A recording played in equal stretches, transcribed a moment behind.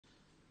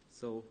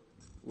So,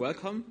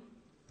 welcome,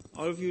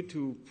 all of you,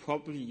 to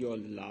probably your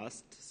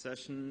last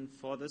session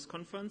for this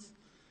conference.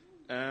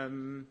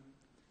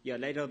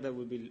 Later there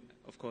will be,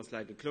 of course,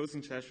 like a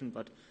closing session,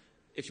 but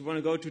if you want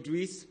to go to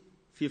Dries,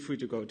 feel free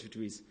to go to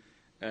Dries.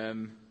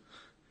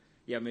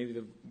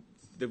 Maybe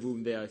the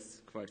room there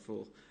is quite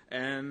full.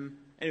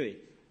 Anyway,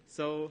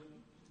 so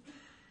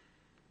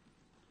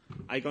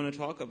I'm going to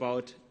talk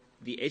about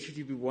the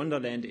HTTP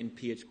wonderland in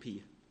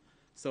PHP.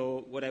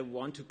 So what I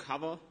want to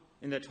cover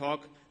in the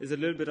talk is a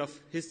little bit of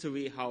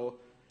history, how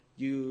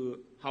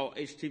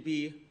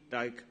HTTP,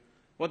 like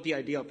what the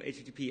idea of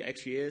HTTP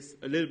actually is,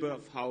 a little bit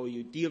of how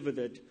you deal with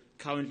it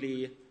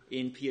currently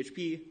in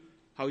PHP,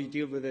 how you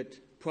deal with it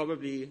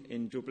probably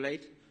in Drupal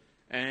 8,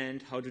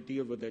 and how to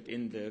deal with it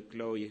in the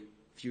glowy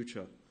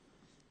future.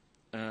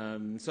 A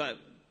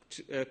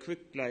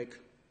quick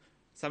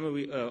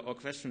summary or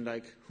question,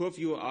 who of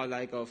you are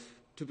of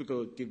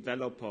typical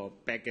developer,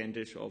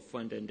 back-endish or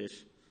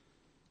front-endish?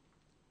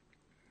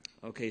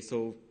 Okay,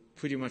 so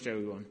pretty much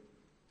everyone.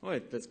 All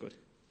right, that's good.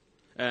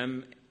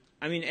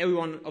 Every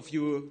one of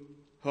you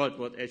heard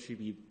what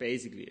HTTP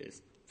basically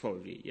is,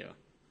 probably, yeah.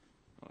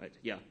 All right,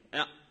 yeah,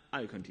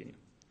 I'll continue.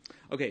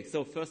 Okay,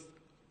 so first,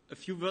 a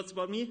few words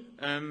about me.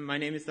 My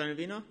name is Daniel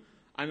Wehner.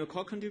 I'm a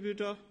core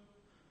contributor.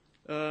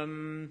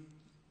 I'm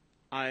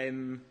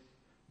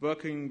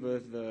working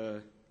with,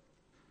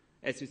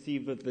 as you see,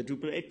 with the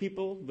Drupal 8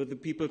 people, with the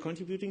people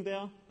contributing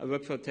there. I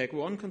work for Tech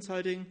 1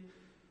 Consulting,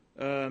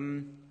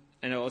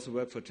 and I also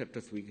work for Chapter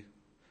 3.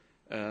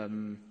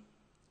 And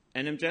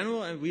in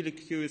general, I'm a really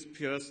curious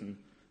person.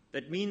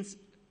 That means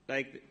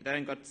that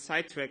I got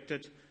sidetracked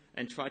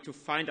and tried to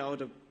find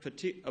out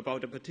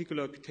about a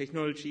particular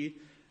technology,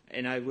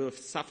 and I will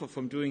suffer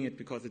from doing it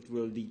because it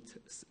will lead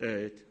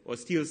or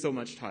steal so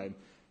much time.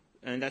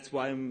 And that's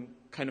why I'm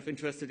kind of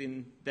interested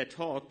in that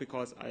talk,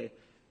 because I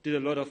did a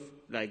lot of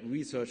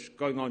research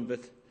going on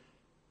with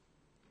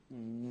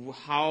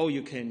how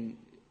you can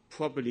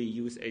properly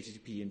use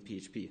HTTP in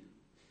PHP,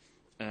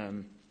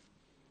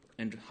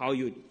 and how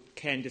you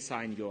can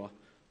design your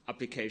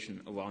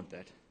application around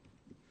that.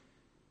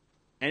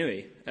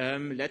 Anyway,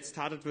 let's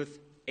start it with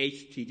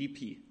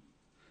HTTP.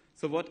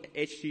 So what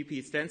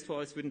HTTP stands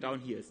for is written down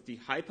here. It's the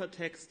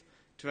Hypertext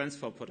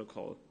Transfer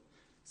Protocol.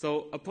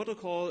 So a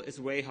protocol is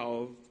a way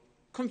how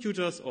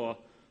computers or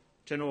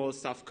general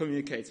stuff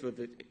communicates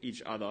with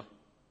each other.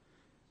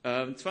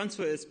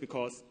 Transfer is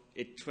because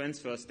it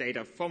transfers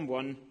data from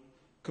one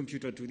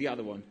computer to the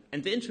other one.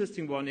 And the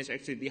interesting one is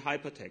actually the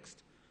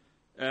hypertext.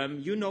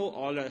 You know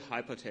all the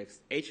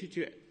hypertext.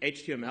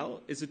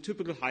 HTML is a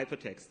typical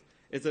hypertext.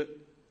 It's a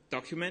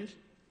document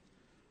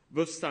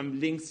with some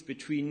links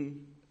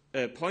between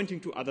pointing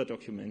to other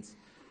documents.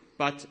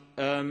 But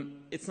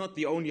it's not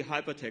the only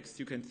hypertext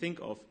you can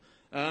think of.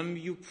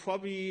 You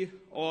probably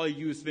all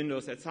use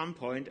Windows at some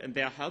point, and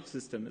their help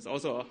system is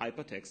also a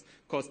hypertext,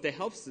 because their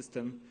help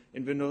system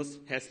in Windows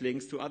has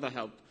links to other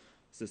help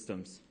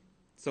systems.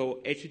 So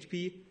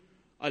HTTP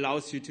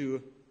allows you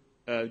to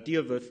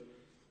deal with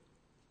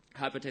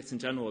hypertext in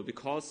general,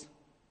 because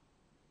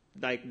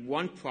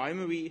one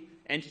primary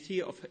entity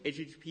of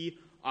HTTP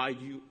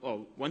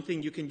one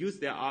thing you can use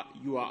there are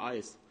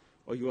URIs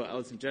or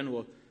URLs in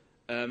general,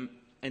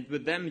 and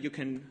with them you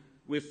can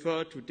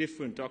refer to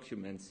different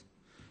documents.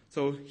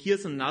 So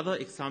here's another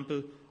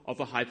example of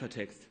a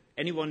hypertext.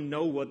 Anyone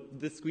know what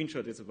this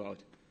screenshot is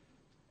about?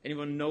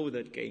 Anyone know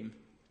that game?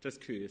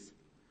 Just curious.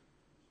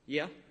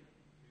 Yeah?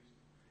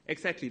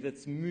 Exactly,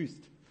 that's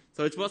Myst.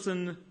 So it was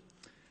a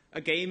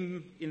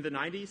game in the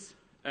 90s,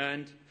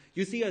 and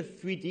you see a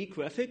 3D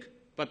graphic,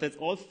 but that's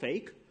all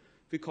fake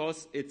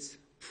because it's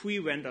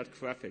pre-rendered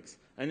graphics.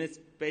 And it's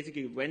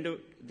basically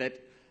rendered that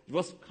it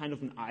was kind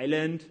of an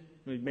island.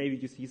 Maybe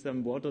you see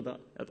some water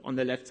on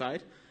the left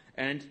side.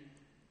 And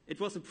it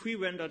was a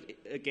pre-rendered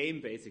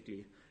game,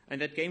 basically. And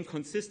that game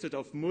consisted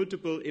of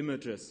multiple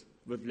images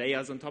with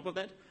layers on top of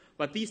that.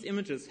 But these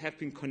images have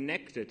been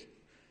connected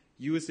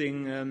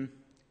using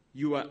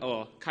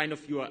kind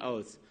of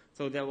URLs.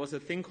 So there was a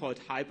thing called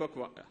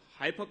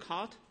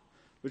hypercard,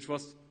 which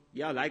was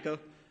like a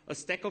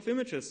stack of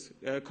images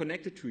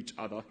connected to each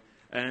other.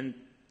 And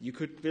you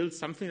could build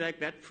something like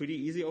that pretty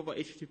easy over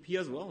HTTP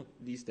as well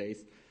these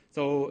days.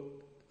 So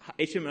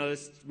HTML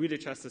is really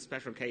just a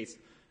special case.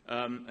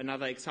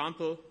 Another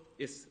example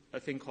is a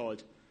thing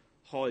called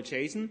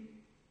whole.json.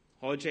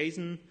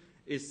 Whole.json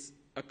is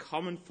a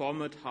common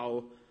format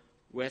how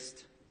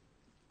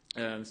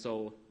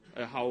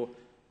how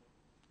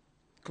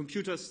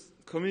computers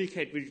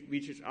communicate with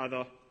each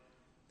other.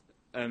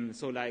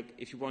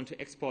 If you want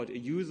to export a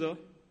user,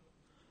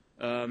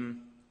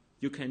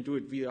 you can do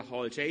it via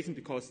whole.json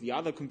because the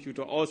other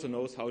computer also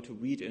knows how to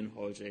read in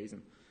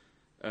whole.json.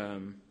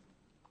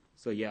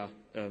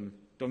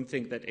 Don't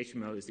think that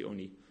HTML is the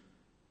only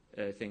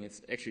thing.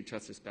 It's actually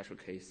just a special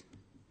case.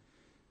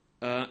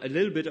 A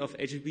little bit of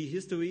HTTP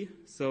history.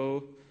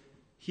 So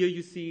here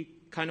you see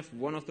kind of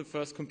one of the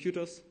first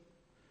computers,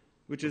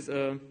 which is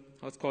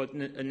what's called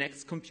a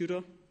next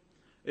computer.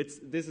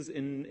 This is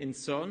in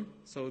CERN,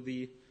 so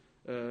the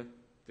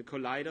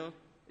collider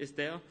is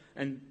there,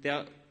 and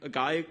there a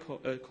guy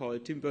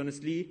called Tim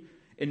Berners-Lee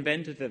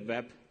invented the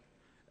web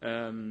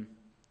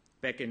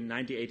back in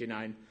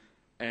 1989,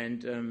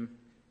 and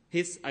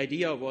his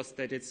idea was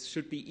that it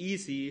should be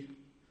easy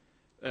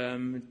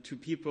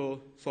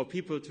for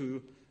people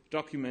to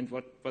document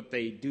what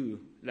they do,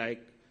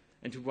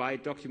 and to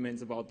write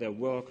documents about their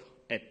work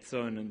at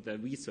CERN and their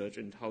research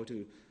and how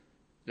to,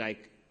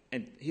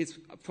 and his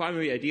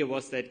primary idea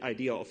was that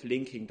idea of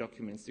linking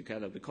documents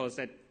together, because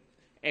that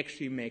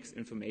actually makes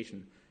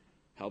information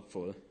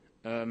helpful.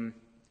 Then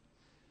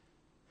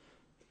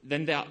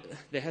there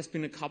has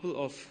been a couple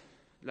of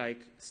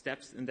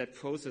steps in that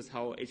process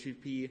how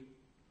HTTP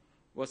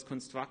was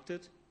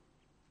constructed.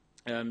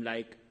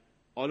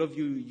 All of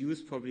you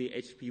use probably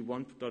HTTP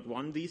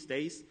 1.1 these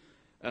days,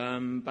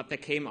 but there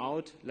came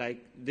out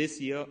this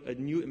year a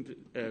new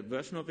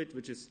version of it,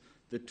 which is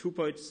the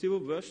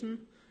 2.0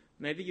 version.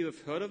 Maybe you have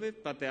heard of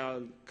it, but there are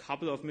a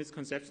couple of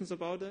misconceptions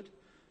about it.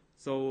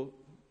 So,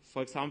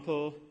 for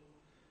example,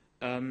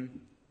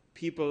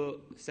 people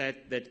said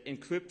that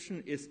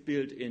encryption is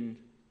built into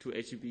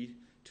HTTP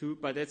 2,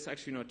 but that's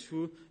actually not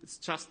true. It's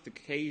just the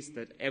case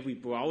that every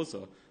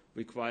browser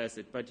requires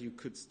it, but you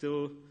could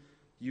still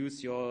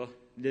use your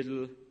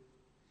little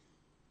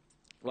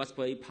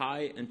Raspberry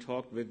Pi and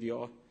talk with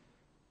your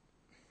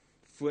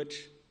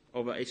fridge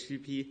over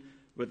HTTP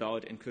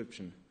without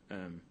encryption.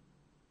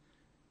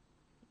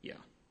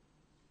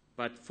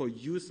 But for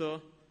user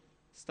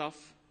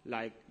stuff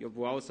like your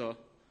browser,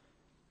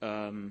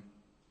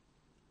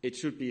 it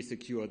should be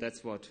secure.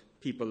 That's what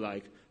people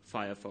like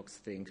Firefox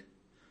think.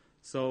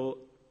 So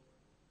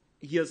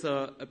here's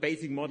a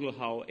basic model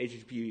how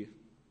HTTP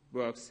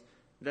works.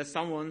 There's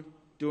someone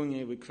doing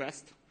a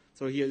request.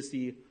 So here you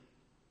see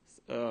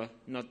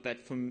not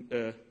that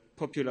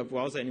popular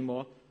browser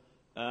anymore,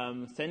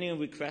 sending a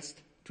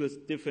request to a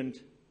different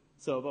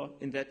server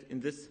in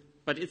this,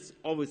 but it's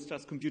always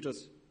just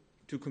computers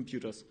to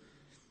computers.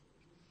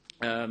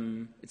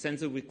 It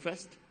sends a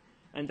request,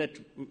 and that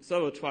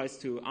server tries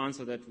to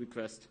answer that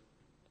request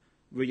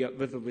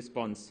with a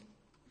response.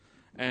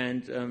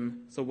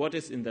 And so what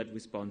is in that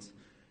response?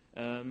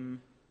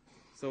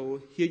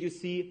 So here you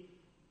see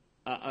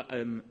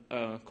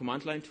a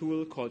command line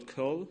tool called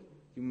curl.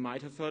 You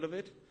might have heard of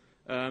it.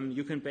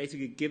 You can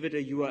basically give it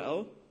a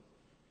URL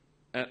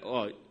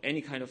or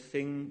any kind of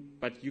thing,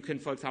 but you can,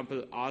 for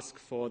example, ask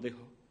for the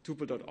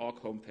Drupal.org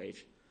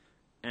homepage.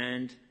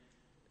 And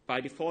by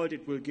default,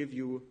 it will give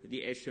you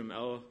the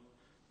HTML,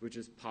 which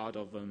is part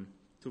of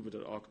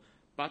Drupal.org.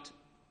 But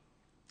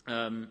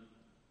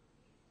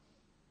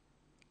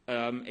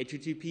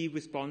HTTP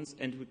response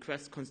and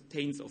request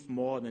contains of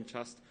more than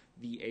just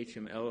the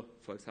HTML,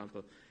 for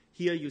example.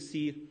 Here you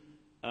see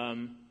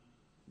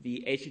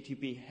the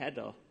HTTP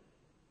header,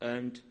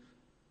 and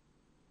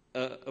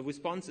a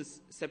response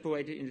is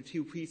separated into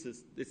two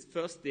pieces. It's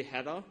first the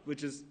header,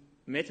 which is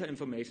meta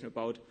information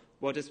about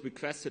what is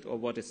requested or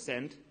what is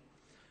sent,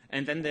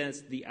 and then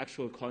there's the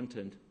actual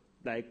content.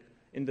 Like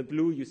in the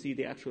blue, you see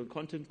the actual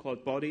content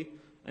called body,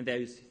 and there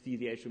you see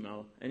the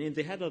HTML. And in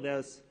the header,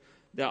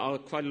 there are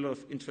quite a lot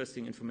of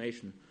interesting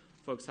information.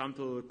 For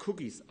example,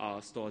 cookies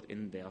are stored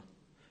in there,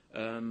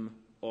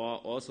 or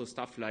also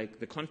stuff like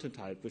the content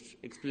type, which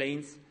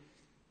explains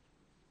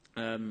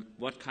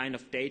what kind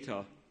of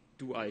data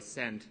do I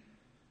send.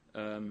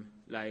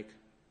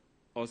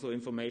 Also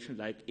information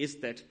like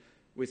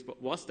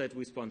was that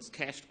response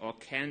cached, or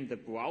can the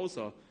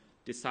browser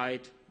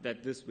decide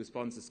that this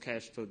response is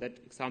cached? So that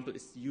example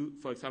is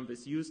used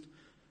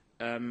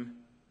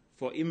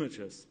for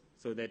images,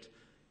 so that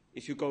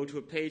if you go to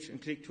a page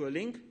and click to a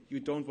link, you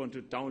don't want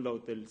to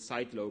download the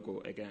site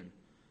logo again.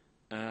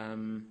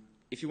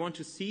 If you want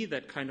to see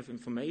that kind of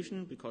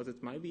information, because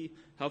it might be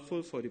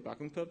helpful for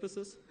debugging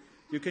purposes,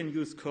 you can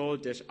use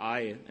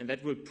curl-I, and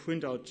that will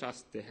print out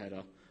just the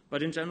header.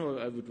 But in general,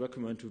 I would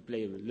recommend to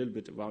play a little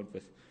bit around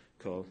with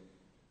curl.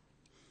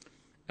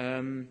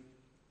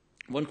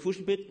 One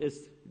crucial bit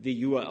is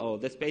the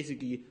URL. That's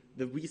basically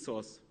the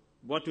resource.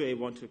 What do I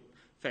want to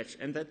fetch?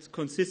 And that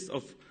consists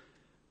of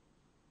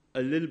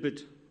a little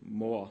bit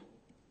more.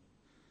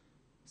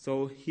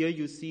 So here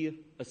you see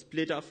a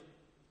split up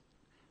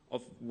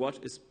of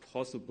what is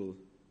possible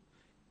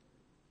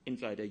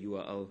inside a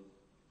URL.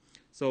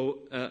 So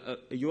a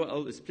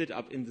URL is split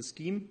up in the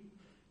scheme.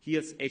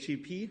 Here's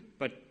HTTP,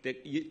 but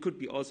it could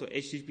be also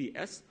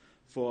HTTPS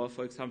for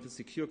example,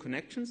 secure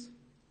connections.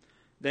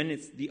 Then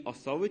it's the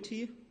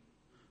authority,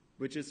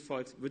 which is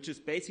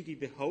basically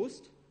the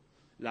host,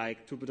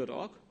 like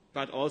Drupal.org,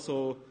 but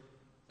also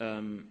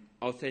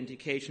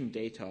authentication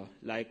data,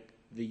 like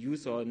the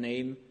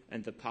username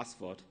and the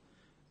password,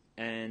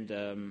 and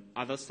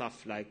other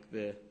stuff like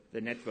the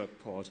network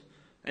port.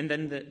 And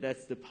then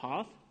that's the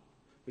path,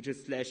 which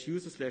is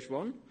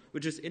 /user/1,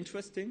 which is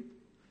interesting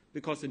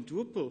because in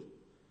Drupal,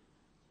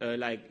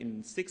 like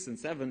in 6 and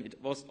 7,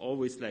 it was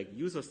always like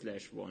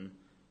user/1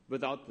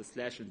 without the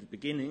slash at the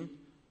beginning.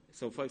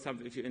 So, for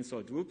example, if you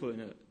install Drupal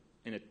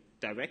in a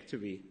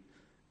directory,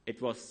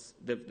 it was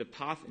the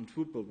path in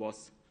Drupal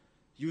was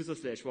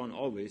user/1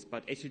 always,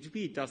 but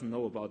HTTP doesn't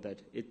know about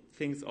that. It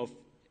thinks of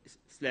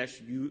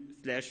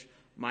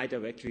my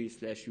directory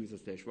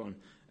 /user/1.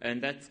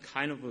 And that's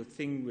kind of a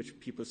thing which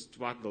people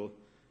struggle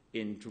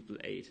in Drupal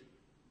 8,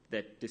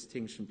 that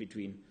distinction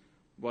between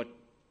what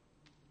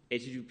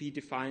HTTP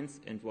defines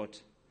and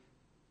what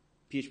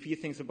PHP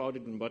thinks about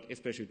it and what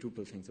especially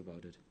Drupal thinks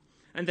about it.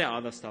 And there are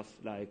other stuff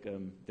like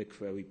the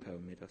query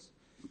parameters.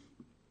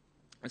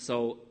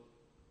 So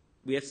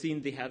we have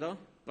seen the header,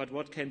 but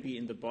what can be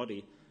in the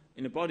body?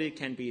 In the body it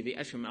can be the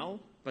HTML,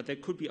 but there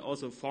could be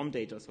also form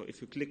data. So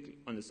if you click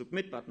on the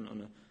submit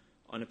button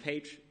on a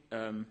page,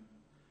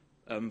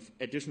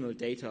 additional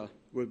data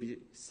will be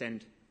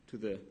sent to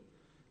the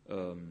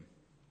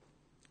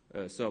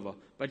server.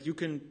 But you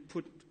can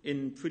put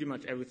in pretty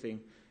much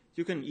everything.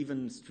 You can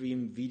even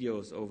stream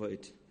videos over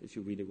it if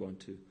you really want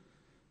to.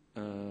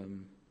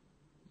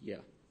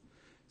 Yeah.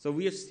 So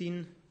we have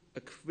seen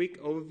a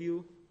quick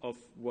overview of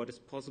what is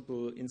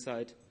possible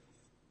inside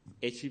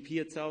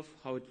HTTP itself,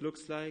 how it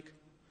looks like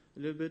a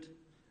little bit.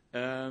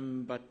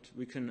 But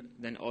we can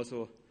then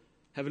also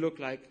have a look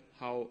like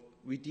how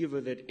we deal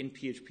with it in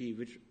PHP,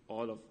 which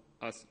all of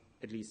us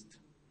at least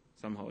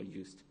somehow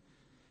used.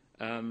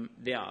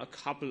 There are a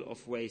couple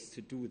of ways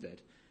to do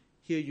that.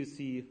 Here you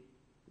see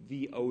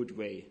the old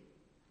way,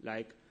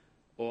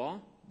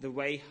 or the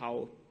way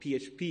how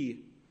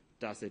PHP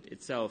does it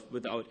itself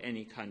without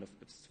any kind of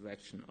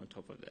abstraction on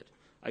top of that.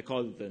 I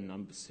call it the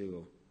number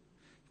 0,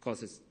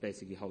 because it's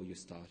basically how you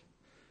start.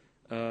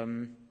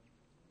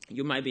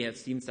 You maybe have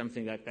seen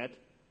something like that.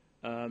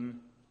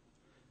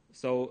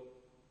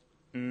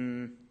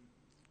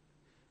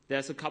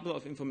 There's a couple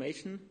of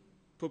information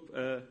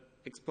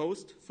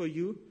exposed for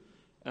you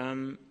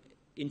in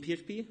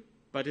PHP,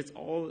 but it's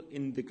all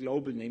in the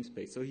global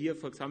namespace. So here,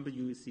 for example,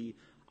 you see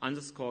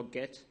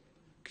 _get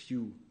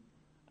q,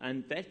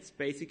 and that's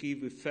basically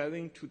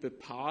referring to the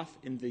path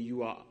in the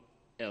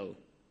URL.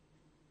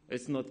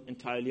 It's not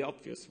entirely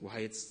obvious why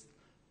it's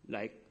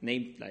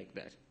named like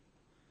that.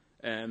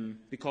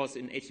 Because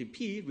in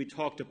HTTP, we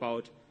talked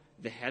about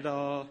the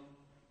header,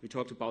 we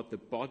talked about the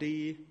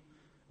body,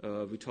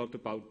 we talked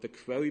about the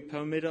query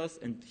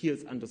parameters, and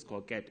here's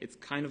 _get. It's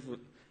kind of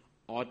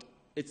odd.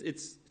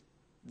 It's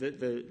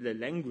the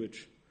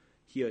language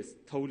here is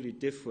totally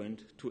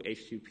different to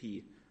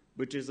HTTP,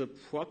 which is a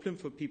problem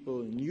for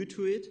people new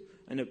to it,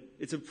 and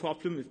it's a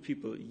problem if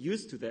people are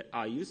used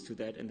to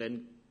that, and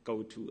then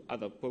go to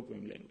other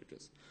programming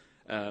languages.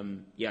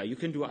 You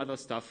can do other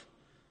stuff.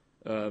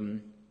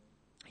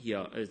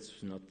 Here,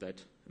 it's not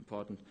that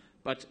important.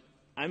 But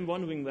I'm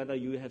wondering whether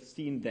you have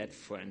seen that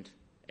friend.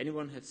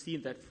 Anyone have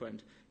seen that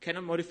friend?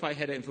 Cannot modify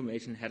header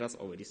information, headers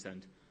already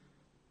sent.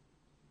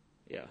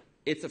 Yeah,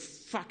 it's a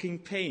fucking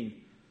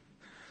pain.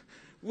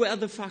 Where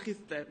the fuck is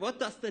that? What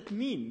does that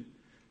mean?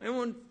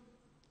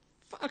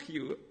 Fuck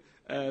you.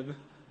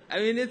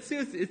 It's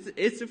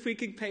a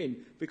freaking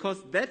pain,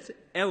 because that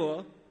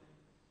error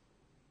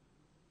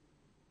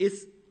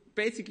is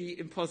basically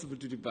impossible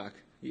to debug.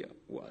 Here,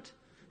 what?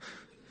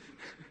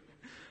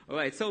 All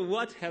right, so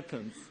what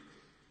happens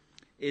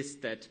is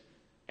that,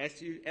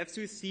 as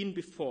you've seen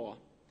before,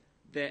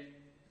 the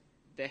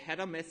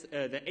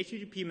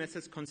HTTP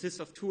message consists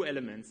of two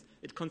elements.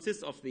 It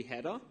consists of the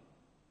header,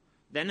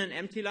 then an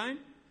empty line,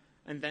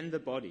 and then the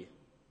body.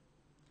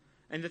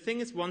 And the thing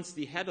is, once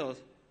the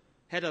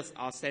headers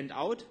are sent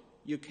out,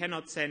 you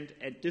cannot send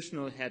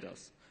additional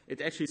headers.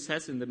 It actually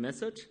says in the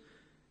message,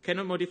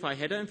 cannot modify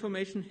header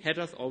information,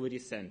 headers already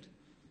sent.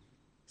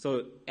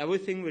 So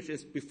everything which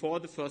is before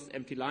the first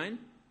empty line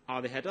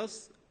are the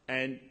headers,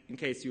 and in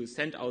case you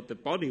send out the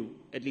body,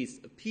 at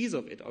least a piece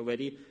of it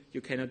already,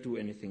 you cannot do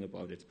anything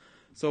about it.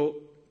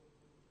 So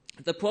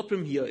the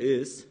problem here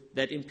is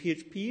that in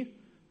PHP,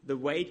 the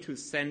way to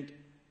send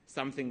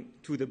something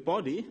to the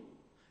body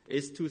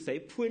is to say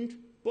print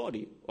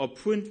body, or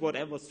print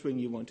whatever string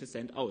you want to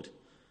send out.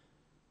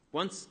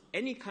 Once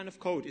any kind of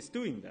code is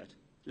doing that,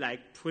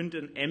 like print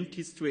an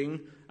empty string,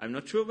 I'm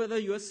not sure whether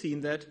you have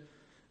seen that,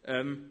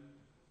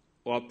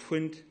 or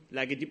print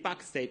like a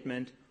debug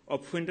statement, or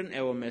print an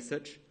error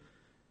message.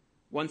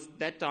 Once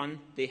that's done,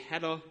 the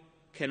header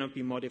cannot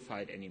be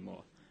modified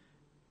anymore.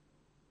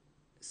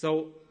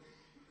 So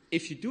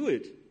if you do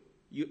it,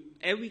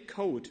 every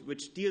code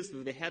which deals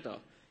with the header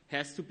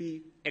has to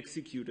be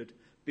executed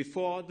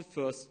before the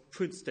first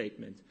print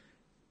statement.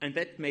 And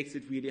that makes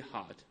it really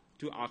hard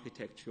to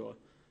architecture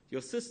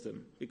your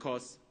system,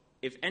 because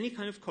if any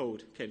kind of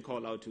code can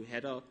call out to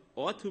header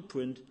or to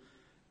print,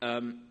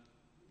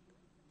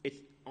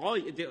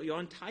 your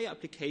entire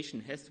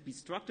application has to be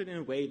structured in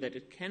a way that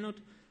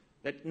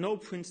that no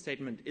print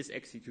statement is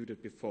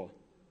executed before.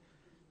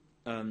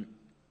 And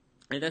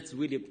that's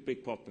really a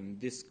big problem.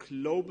 This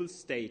global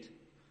state,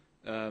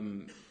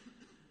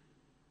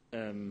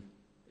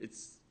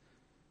 it's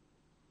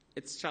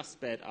just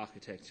bad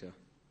architecture.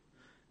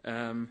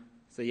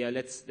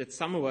 Let's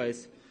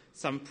summarize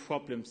some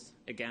problems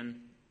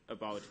again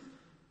about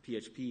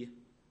PHP,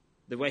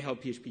 the way how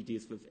PHP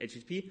deals with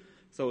HTTP.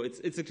 So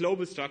it's a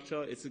global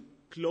structure, it's a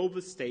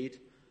global state,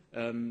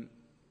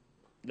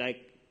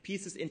 like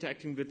pieces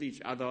interacting with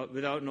each other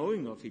without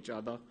knowing of each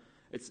other.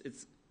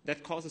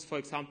 that causes, for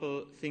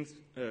example, things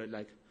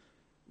like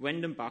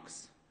random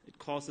bugs. It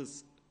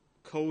causes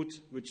code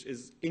which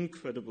is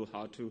incredibly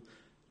hard to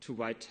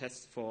write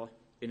tests for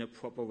in a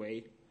proper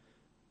way,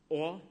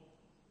 or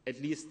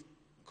at least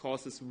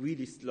causes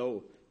really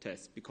slow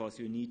tests because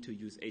you need to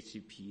use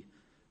HTTP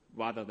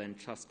rather than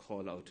just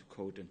call out to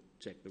code and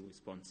check the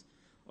response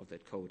of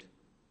that code.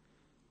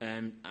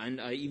 And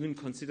I even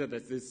consider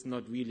that this is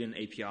not really an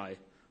API,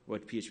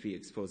 what PHP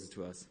exposes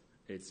to us.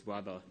 It's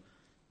rather,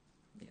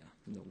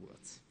 no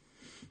words.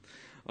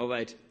 All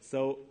right,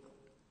 so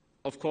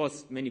of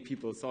course many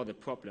people saw the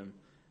problem.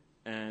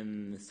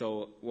 And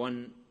so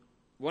one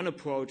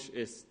approach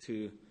is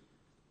to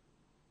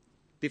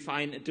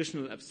define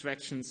additional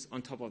abstractions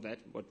on top of that,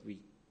 what we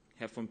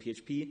have from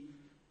PHP.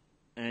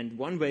 And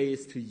one way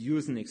is to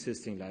use an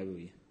existing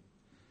library.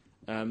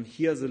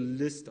 Here's a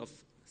list of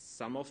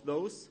some of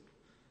those.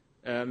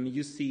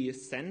 You see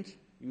Send.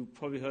 You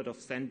probably heard of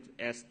Send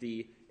as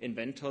the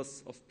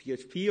inventors of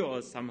PHP,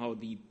 or somehow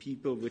the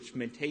people which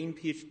maintain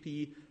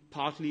PHP.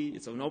 Partly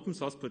it's an open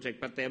source project,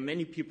 but there are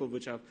many people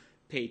which are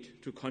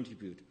paid to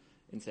contribute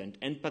in Send.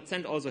 But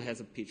Send also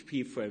has a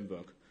PHP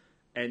framework.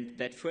 And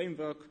that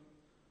framework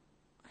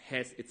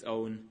has its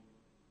own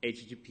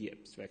HTTP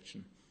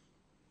abstraction.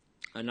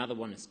 Another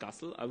one is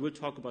Guzzle. I will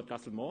talk about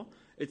Guzzle more.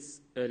 It's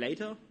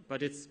later,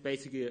 but it's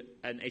basically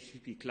an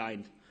HTTP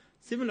client.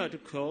 Similar to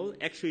curl,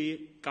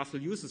 actually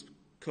Guzzle uses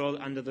curl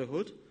under the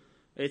hood.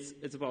 It's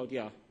about,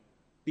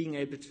 being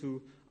able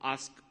to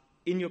ask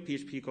in your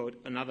PHP code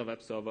another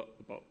web server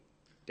about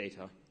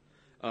data.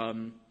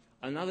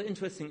 Another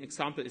interesting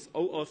example is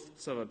OAuth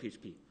server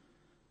PHP.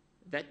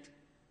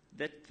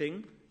 That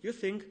thing, you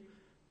think,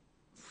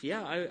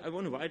 I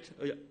want to write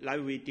a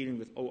library dealing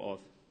with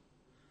OAuth.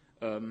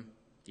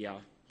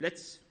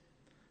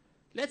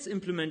 Let's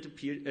implement a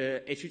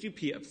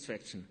HTTP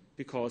abstraction,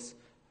 because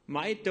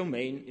my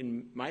domain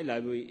in my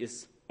library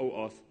is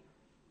OAuth,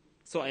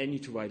 so I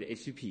need to write a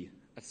HTTP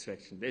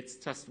abstraction. It's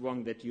just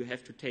wrong that you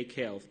have to take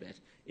care of that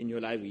in your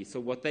library. So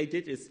what they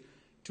did is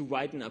to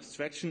write an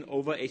abstraction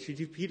over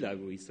HTTP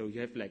library. So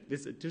you have like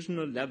this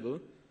additional level.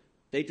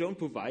 They don't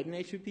provide an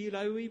HTTP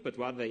library, but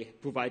rather they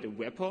provide a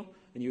wrapper,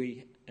 and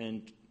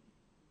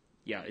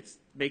it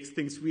makes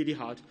things really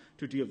hard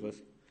to deal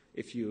with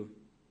if you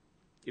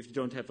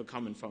don't have a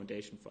common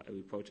foundation for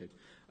every project.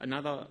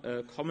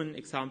 Another common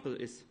example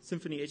is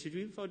Symfony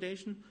HTTP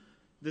Foundation.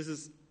 This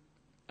is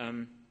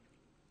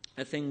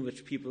a thing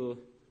which people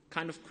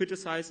kind of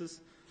criticize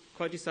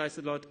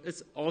a lot.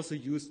 It's also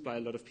used by a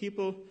lot of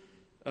people.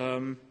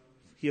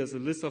 Here's a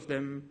list of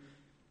them.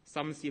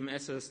 Some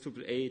CMSs,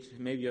 888,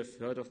 maybe you've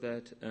heard of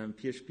that,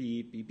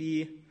 PHP,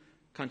 BB,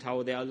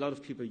 Cantao. There are a lot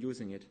of people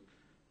using it.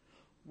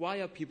 Why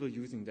are people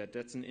using that?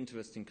 That's an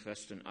interesting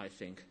question, I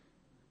think.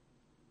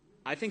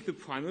 I think the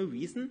primary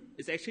reason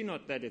is actually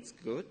not that it's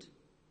good.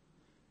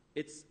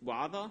 It's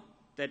rather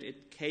that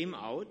it came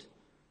out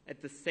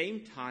at the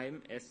same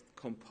time as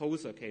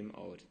Composer came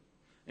out.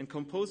 And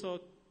Composer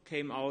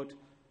came out,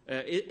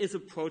 is a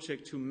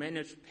project to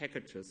manage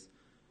packages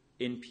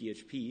in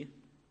PHP.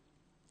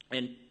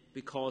 And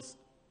because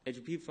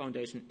HTTP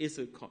Foundation is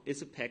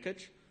a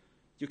package,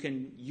 you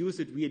can use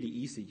it really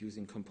easy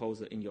using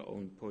Composer in your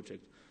own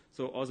project.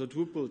 So also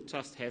Drupal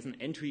just has an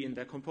entry in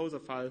their Composer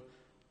file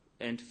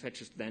and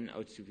fetches then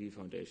HTTP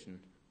Foundation.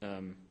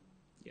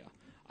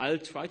 I'll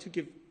try to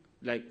give,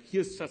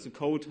 here's just a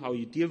code how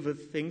you deal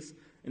with things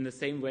in the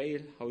same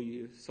way how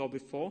you saw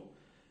before.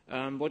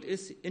 What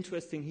is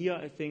interesting here,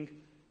 I think,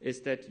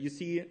 is that you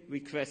see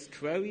request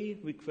query,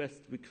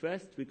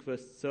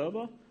 request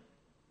server.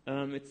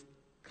 It's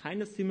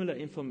kind of similar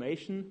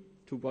information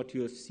to what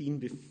you have seen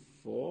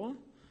before.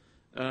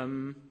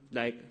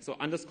 So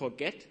underscore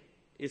get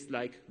is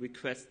like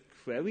request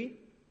query.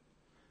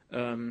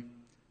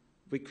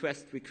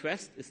 Request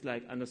is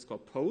like underscore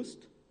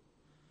post.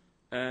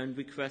 And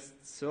request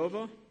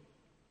server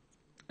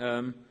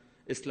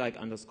is like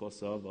underscore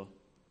server.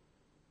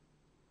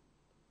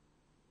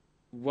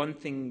 One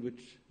thing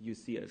which you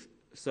see as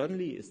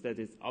certainly is that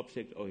it's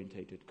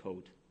object-oriented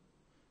code.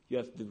 You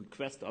have the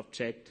request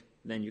object,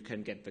 then you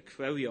can get the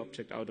query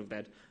object out of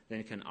that, then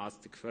you can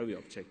ask the query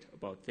object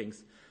about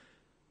things.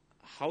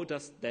 How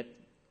does that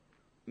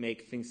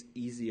make things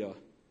easier?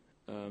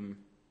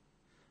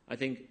 I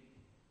think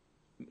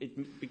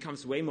it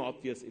becomes way more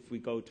obvious if we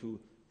go to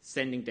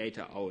sending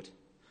data out.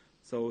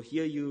 So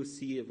here you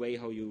see a way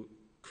how you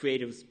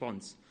create a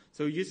response.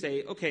 So you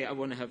say, okay, I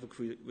want to have a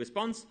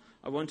response.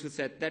 I want to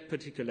set that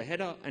particular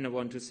header, and I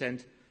want to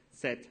set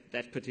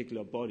that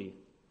particular body.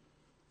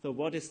 So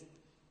what is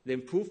the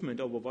improvement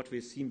over what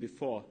we've seen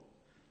before?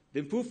 The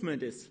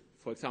improvement is,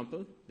 for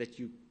example, that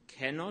you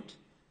cannot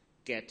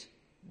get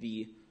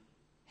the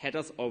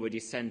headers already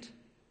sent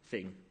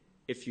thing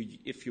if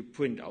you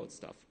print out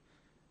stuff,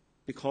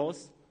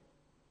 because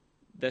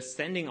the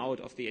sending out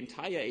of the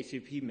entire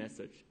HTTP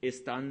message is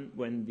done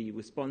when the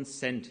response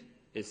sent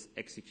is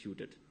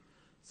executed.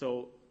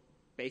 So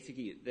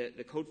basically,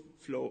 the code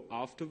flow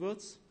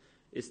afterwards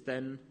is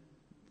then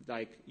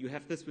you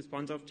have this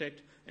response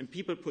object, and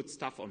people put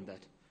stuff on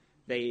that.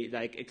 They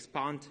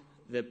expand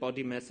the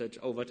body message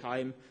over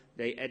time.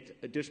 They add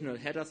additional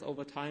headers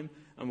over time,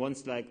 and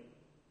once like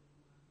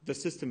the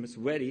system is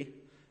ready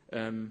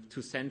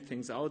to send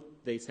things out,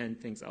 they send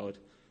things out.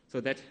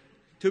 So that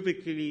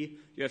typically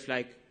you have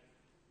like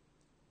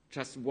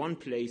just one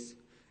place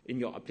in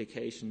your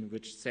application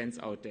which sends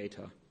out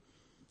data.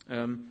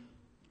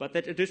 But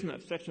that additional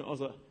abstraction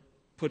also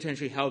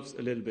potentially helps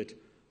a little bit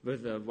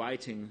with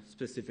writing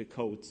specific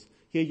codes.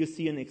 Here you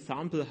see an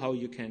example how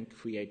you can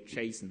create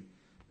JSON.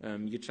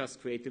 You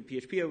just create the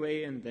PHP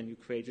array, and then you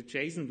create a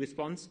JSON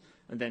response,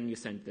 and then you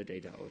send the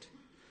data out.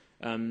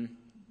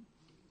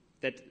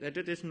 That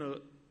additional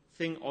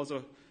thing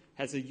also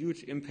has a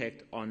huge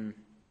impact on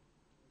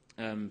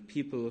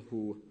people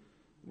who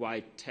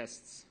write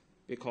tests,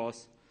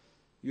 because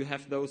you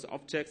have those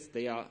objects.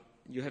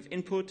 You have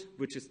input,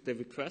 which is the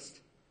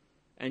request,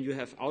 and you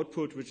have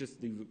output, which is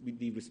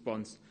the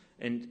response.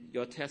 And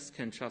your test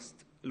can just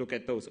look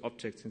at those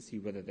objects and see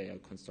whether they are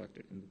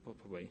constructed in the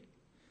proper way.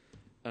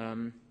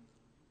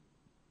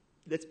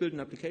 Let's build an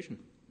application.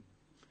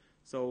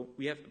 So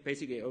we have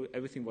basically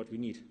everything what we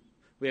need.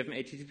 We have an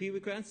HTTP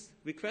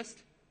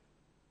request.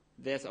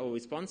 There's our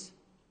response,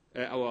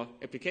 our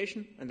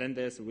application, and then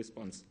there's a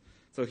response.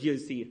 So here you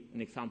see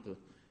an example.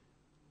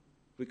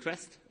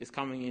 Request is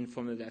coming in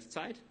from the left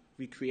side.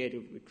 We create a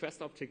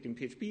request object in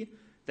PHP.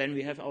 Then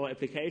we have our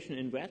application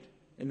in red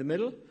in the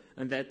middle,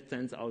 and that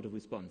sends out a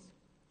response.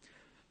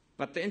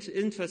 But the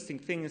interesting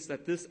thing is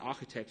that this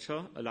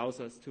architecture allows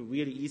us to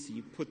really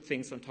easily put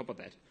things on top of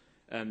that.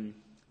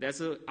 There's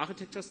an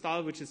architecture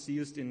style which is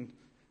used in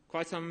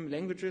quite some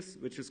languages,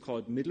 which is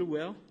called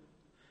middleware.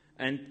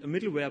 And a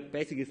middleware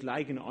basically is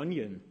like an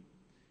onion.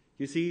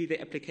 You see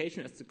the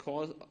application as the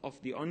core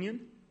of the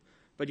onion,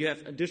 but you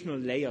have additional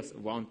layers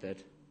around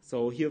that.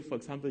 So here, for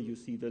example, you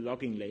see the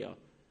logging layer.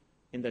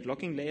 In that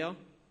logging layer,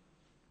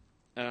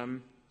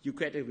 you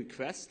get a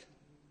request,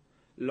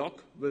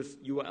 log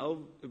with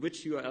URL,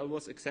 which URL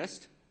was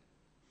accessed,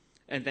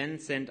 and then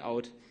send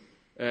out,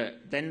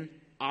 then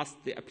ask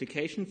the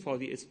application for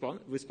the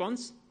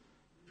response,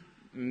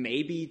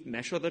 maybe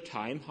measure the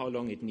time, how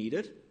long it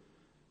needed,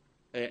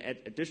 add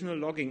additional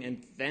logging,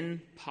 and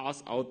then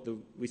pass out the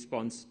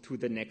response to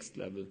the next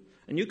level.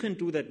 And you can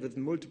do that with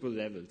multiple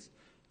levels.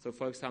 So,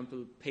 for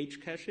example,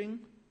 page caching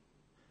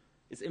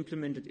is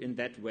implemented in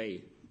that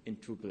way in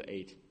Drupal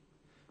 8.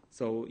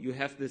 So you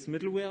have this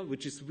middleware,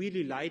 which is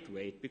really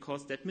lightweight,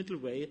 because that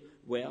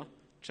middleware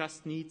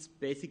just needs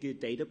basically a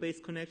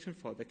database connection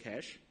for the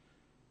cache,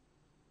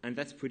 and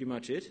that's pretty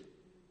much it.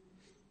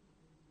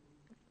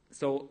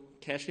 So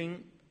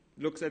caching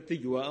looks at the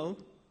URL,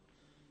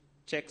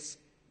 checks,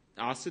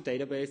 asks the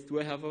database, do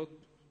I have a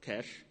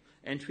cache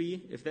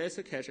entry? If there's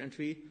a cache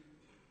entry,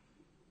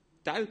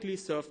 directly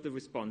serve the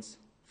response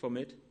from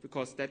it,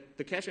 because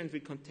the cache entry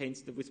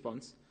contains the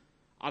response.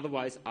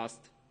 Otherwise, ask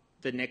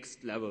the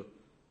next level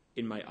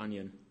in my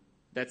onion.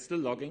 That's the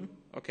logging.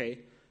 Okay.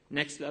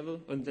 Next level,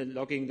 and the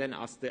logging then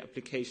asks the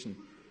application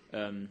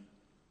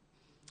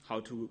how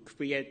to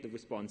create the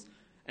response.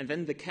 And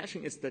then the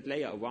caching is that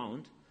layer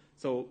around.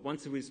 So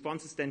once the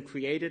response is then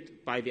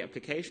created by the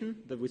application,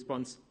 the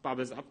response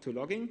bubbles up to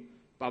logging,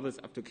 bubbles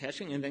up to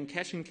caching, and then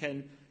caching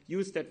can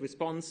use that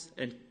response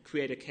and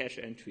create a cache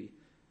entry.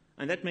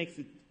 And that makes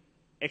it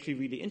actually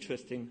really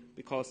interesting,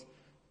 because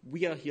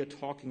we are here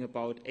talking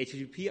about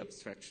HTTP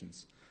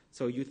abstractions.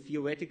 So you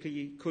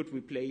theoretically could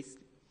replace,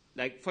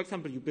 like, for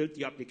example, you build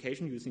the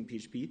application using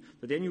PHP,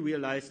 but then you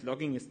realize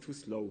logging is too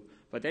slow.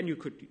 But then you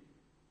could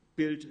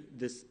build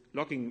this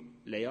logging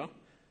layer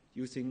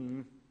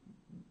using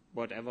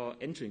whatever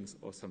engines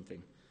or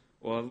something,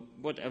 or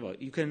whatever.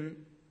 You can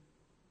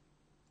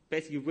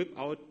basically rip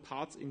out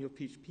parts in your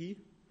PHP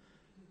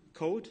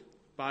code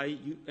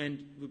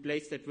and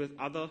replace that with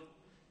other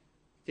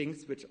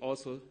things which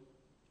also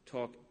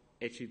talk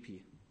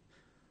HTTP.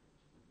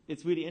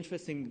 It's really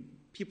interesting.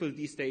 People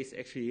these days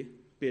actually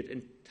build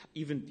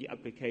even the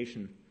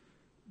application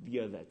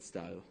via that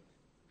style.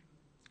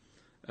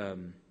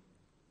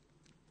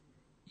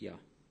 Yeah.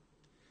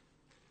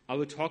 I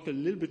will talk a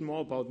little bit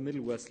more about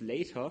middlewares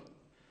later,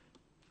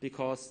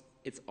 because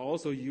it's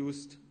also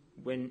used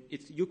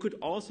you could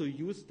also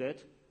use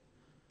that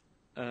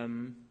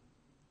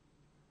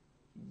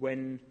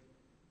when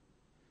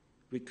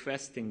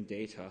requesting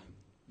data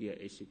via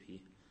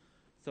HTTP.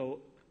 So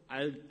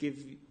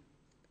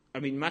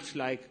much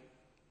like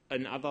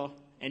another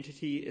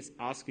entity is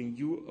asking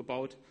you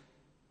about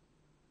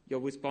your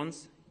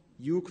response,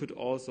 you could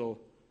also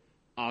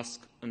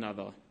ask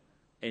another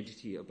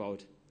entity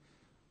about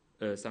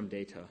some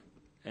data.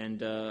 And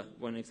the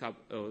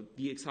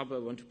example I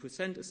want to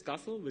present is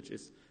Guzzle, which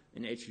is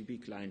an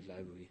HTTP client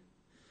library.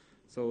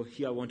 So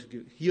here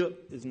here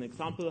is an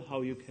example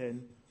how you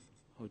can,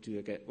 what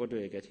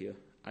do I get here?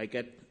 I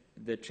get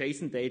the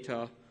JSON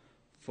data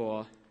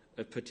for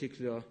a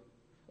particular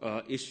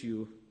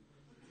issue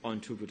on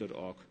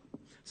Drupal.org.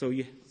 So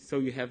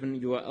you have an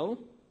URL,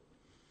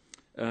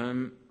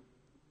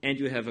 and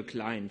you have a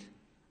client.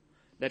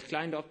 That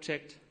client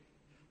object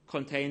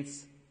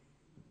contains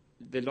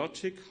the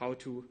logic how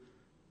to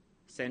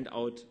send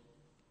out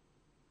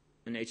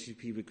an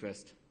HTTP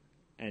request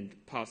and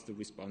pass the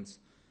response.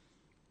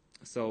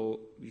 So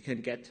we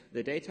can get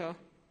the data,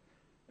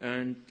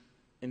 and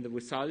in the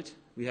result,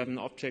 we have an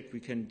object we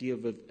can deal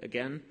with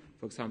again.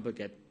 For example,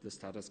 get the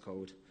status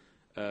code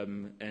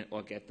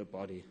or get the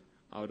body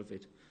out of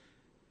it.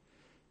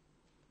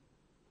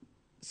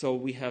 So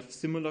we have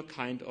similar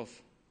kind of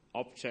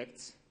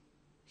objects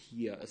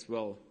here as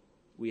well.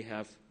 We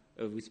have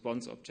a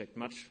response object,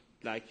 much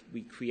like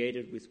we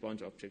created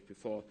response object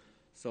before.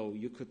 So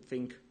you could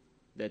think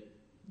that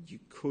you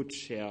could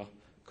share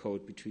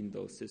code between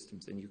those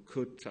systems, and you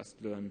could just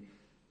learn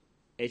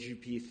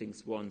HTTP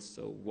things once.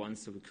 So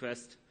once a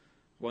request,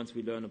 once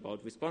we learn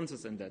about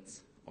responses, and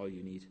that's all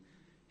you need.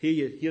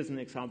 Here's an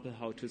example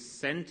how to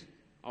send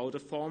out a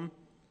form.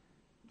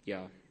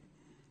 Yeah,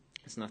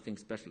 there's nothing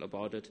special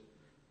about it.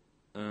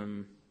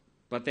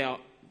 But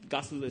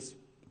Guzzle is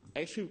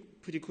actually a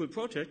pretty cool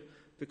project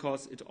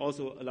because it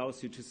also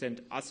allows you to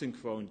send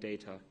asynchronous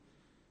data.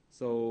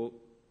 So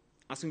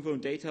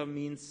asynchronous data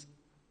means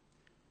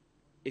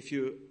if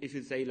you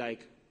say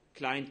like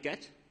client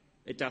get,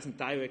 it doesn't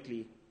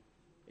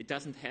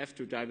have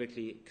to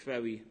directly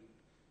query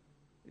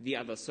the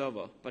other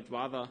server, but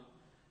rather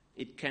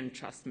it can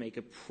just make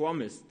a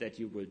promise that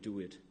you will do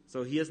it.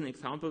 So here's an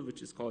example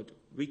which is called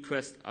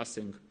request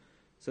async.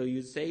 So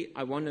you say,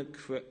 I want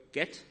to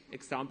get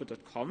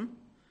example.com,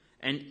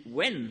 and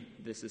when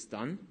this is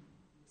done,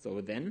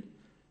 so then,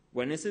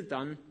 when is it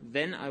done,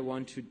 then I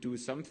want to do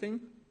something,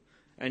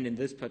 and in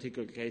this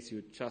particular case,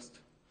 you just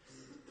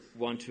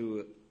want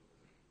to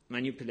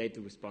manipulate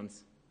the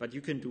response. But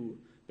you can do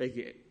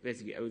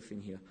basically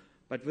everything here.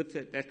 But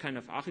with that kind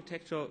of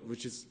architecture,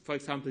 which is, for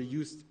example,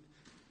 used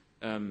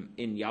in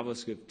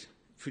JavaScript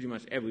pretty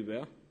much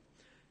everywhere,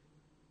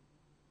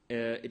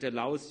 it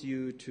allows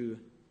you to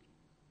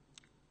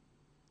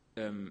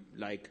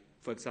like,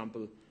 for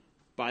example,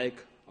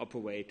 bulk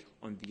operate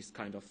on these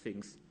kind of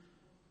things,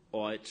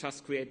 or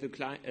just create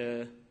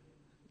the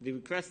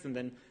request and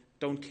then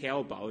don't care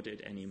about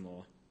it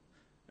anymore.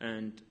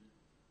 And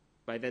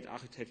by that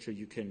architecture,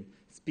 you can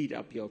speed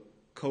up your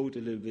code a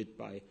little bit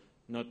by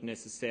not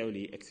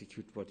necessarily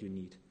execute what you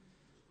need.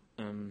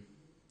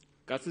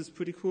 Guts is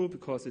pretty cool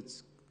because it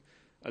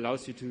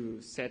allows you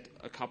to set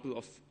a couple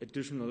of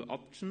additional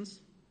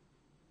options.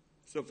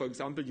 So, for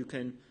example, you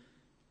can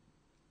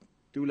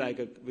do like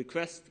a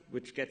request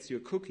which gets you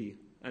a cookie,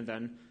 and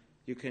then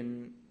you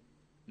can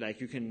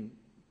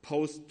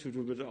post to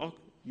Drupal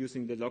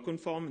using the login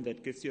form, and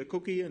that gives you a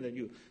cookie, and then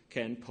you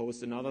can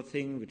post another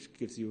thing which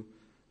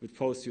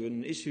posts you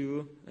an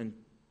issue, and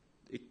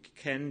it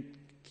can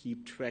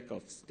keep track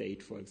of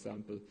state, for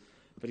example.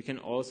 But it can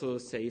also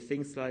say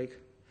things like,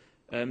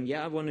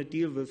 I want to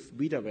deal with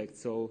redirects.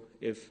 So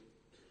if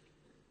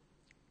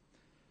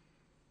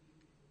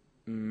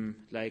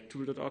like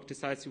Drupal.org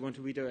decides you want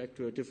to redirect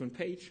to a different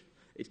page,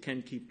 it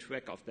can keep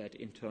track of that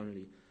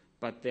internally.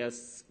 But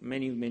there's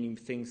many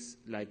things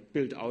like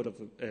built out of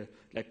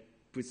like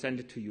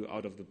presented to you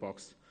out of the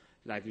box,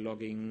 like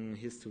logging,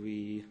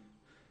 history.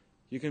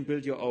 You can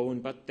build your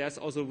own, but there's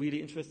also a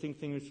really interesting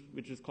thing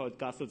which is called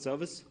Guzzle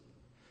Service,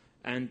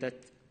 and that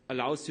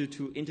allows you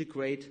to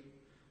integrate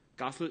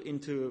Guzzle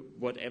into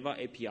whatever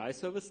API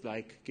service,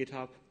 like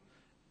GitHub,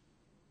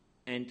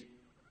 and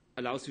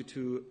allows you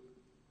to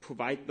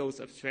provide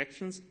those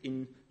abstractions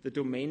in the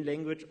domain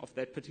language of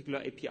that particular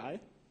API.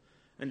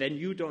 And then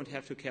you don't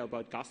have to care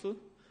about Guzzle,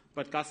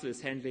 but Guzzle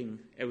is handling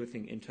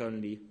everything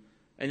internally.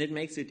 And it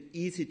makes it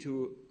easy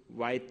to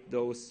write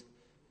those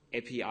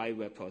API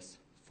wrappers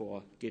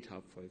for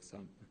GitHub, for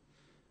example,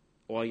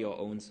 or your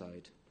own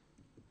site.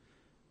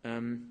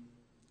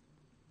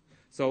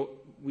 So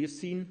we've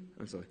seen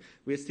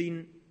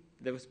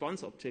the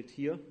response object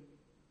here,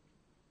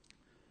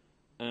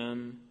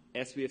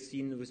 as we have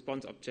seen the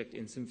response object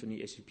in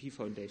Symfony HTTP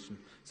Foundation.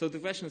 So the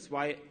question is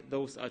why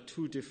those are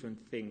two different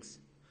things.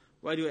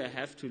 Why do I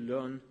have to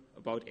learn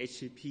about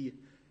HTTP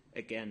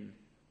again?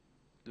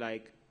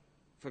 Like,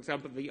 for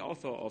example, the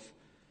author of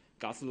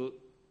Guzzle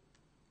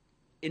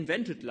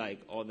invented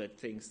like all that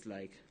things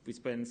like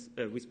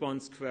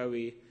response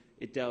query.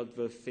 It dealt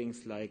with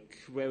things like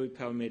query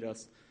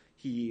parameters.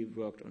 He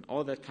worked on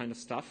all that kind of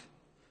stuff.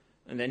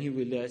 And then he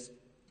realized,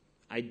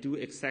 I do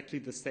exactly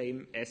the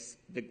same as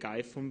the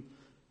guy from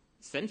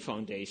Send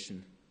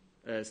Foundation.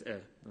 Not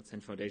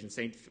Send Foundation,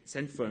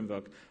 Send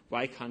Framework.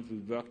 Why can't we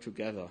work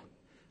together?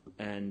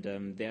 And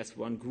there's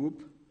one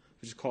group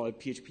which is called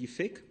PHP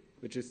FIG,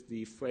 which is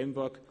the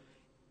framework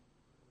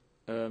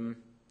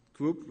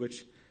group,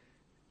 which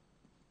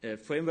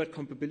framework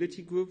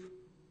compatibility group,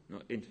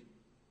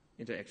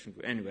 interaction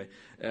group. Anyway,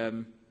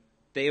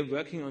 they are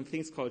working on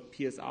things called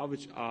PSR,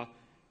 which are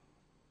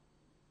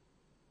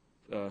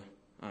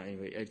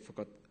anyway, I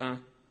forgot.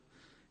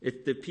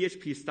 It's the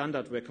PHP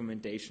standard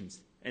recommendations,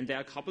 and there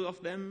are a couple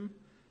of them.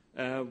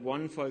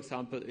 One, for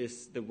example,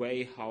 is the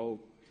way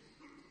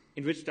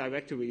in which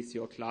directories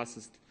your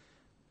classes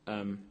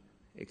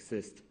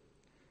exist.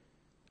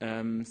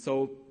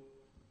 So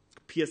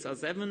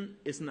PSR7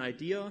 is an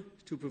idea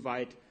to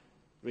provide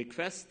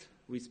request,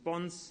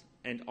 response,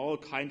 and all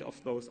kind of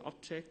those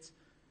objects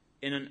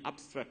in an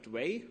abstract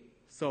way,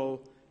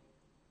 so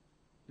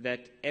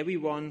that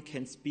everyone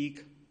can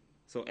speak,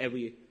 so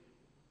every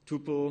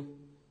Drupal,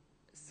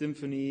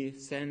 Symfony,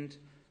 Send,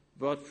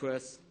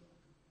 WordPress,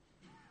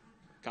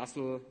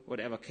 Guzzle,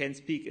 whatever, can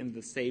speak in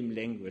the same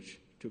language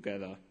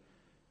together.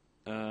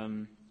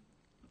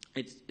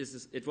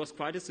 It was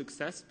quite a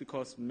success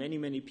because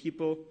many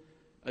people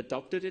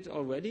adopted it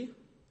already.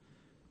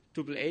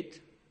 Drupal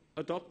 8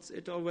 adopts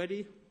it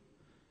already.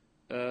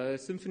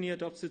 Symfony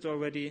adopts it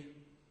already,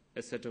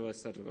 etc.,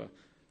 etc.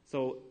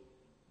 So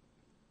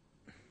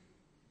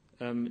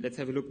let's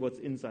have a look what's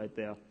inside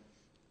there.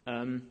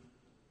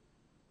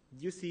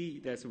 You see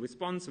there's a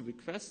response, a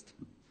request.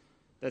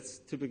 That's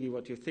typically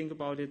what you think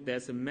about it.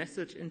 There's a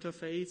message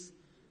interface,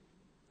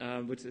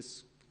 which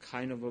is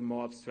kind of a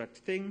more abstract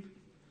thing.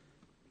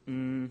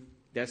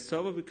 There's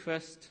server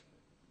request,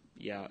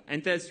 yeah,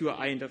 and there's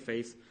UI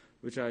interface,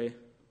 which I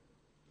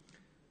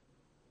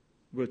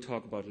will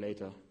talk about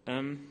later.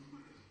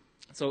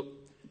 So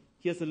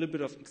here's a little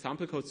bit of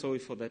example code. Sorry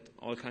for that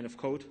all kind of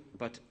code,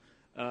 but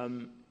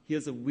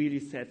here's a really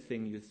sad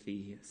thing you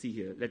see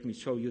here. Let me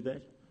show you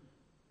that.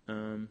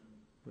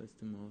 Where's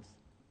the mouse?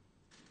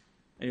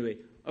 Anyway,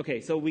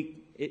 okay, so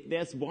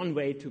there's one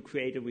way to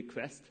create a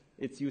request.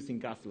 It's using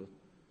Guzzle.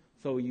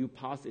 So you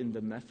pass in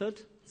the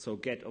method, so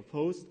get or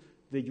post,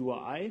 the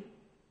URI,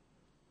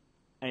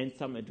 and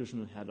some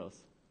additional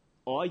headers.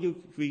 Or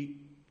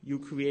you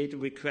create a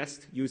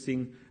request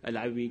using a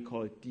library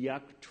called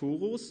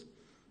Diactorus.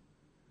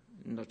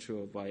 Not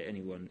sure why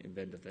anyone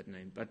invented that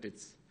name, but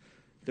it's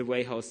the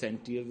way how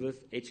Send deals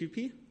with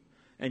HTTP.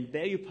 And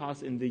there you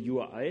pass in the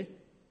URI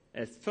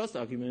as first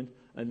argument,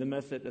 and the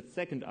method as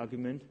second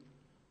argument,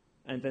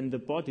 and then the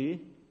body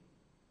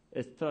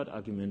as third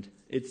argument.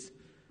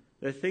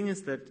 The thing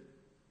is that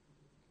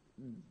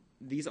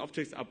these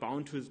objects are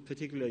bound to a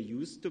particular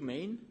use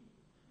domain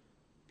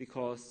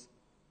because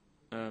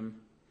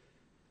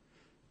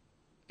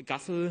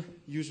Guzzle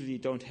usually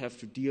don't have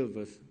to deal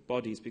with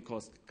bodies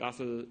because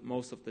Guzzle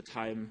most of the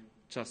time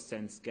just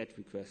sends GET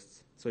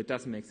requests. So it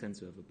doesn't make sense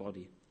to have a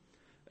body.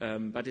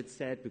 But it's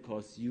sad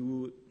because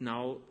you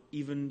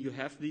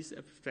have these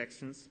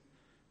abstractions,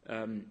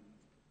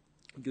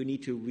 you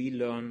need to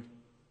relearn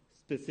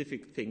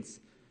specific things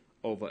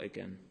over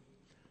again.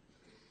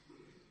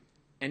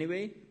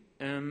 Anyway,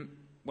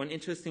 one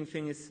interesting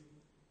thing is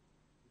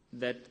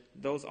that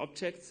those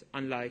objects,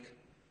 unlike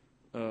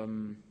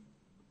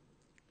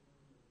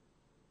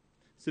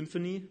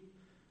Symfony,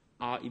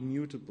 are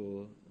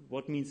immutable.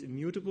 What means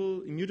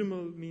immutable?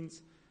 Immutable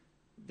means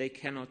they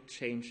cannot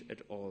change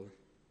at all.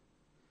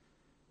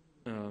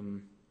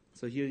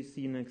 So here you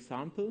see an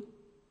example.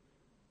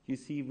 You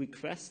see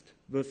request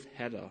with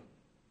header.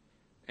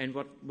 And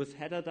what with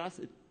header does,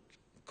 it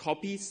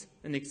copies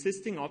an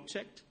existing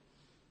object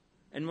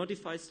and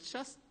modifies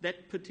just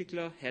that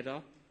particular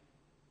header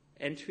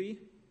entry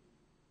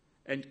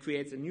and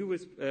creates a new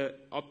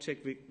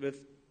object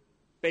with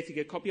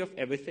basically a copy of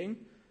everything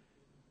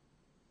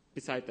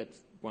beside that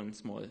one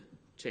small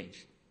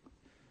change.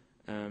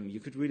 You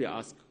could really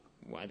ask,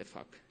 why the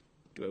fuck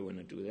do I want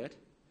to do that?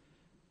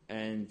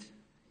 And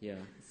yeah,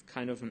 it's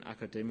kind of an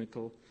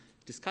academical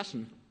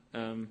discussion,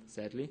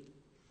 sadly.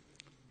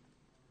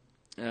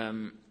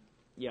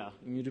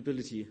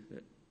 Immutability.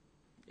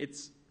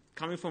 It's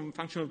coming from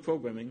functional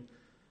programming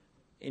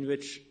in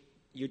which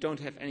you don't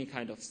have any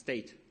kind of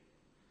state.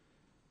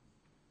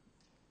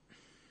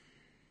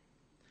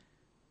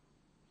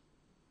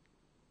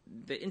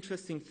 The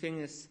interesting thing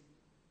is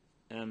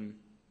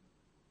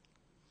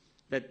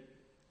that,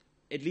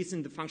 at least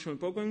in the functional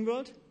programming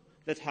world,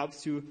 that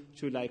helps you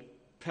to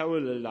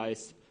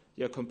parallelize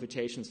your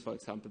computations, for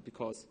example,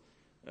 because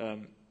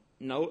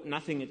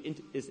nothing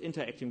is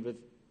interacting with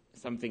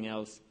something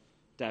else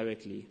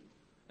directly.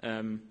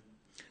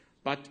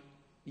 But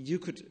you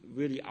could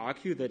really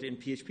argue that in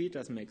PHP it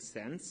doesn't make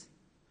sense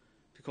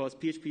because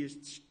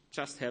PHP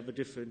just have a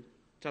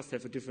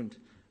different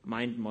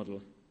mind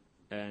model,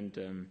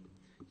 and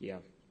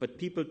but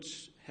people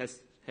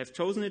have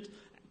chosen it,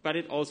 but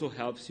it also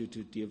helps you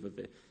to deal with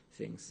the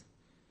things.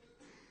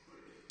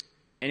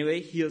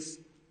 Anyway, here's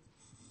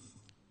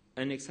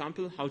an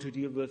example how to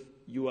deal with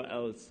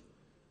URLs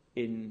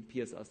in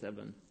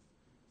PSR7.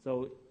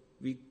 So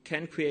we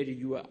can create a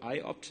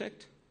URI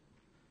object.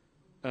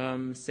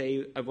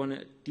 Say I want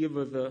to deal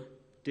with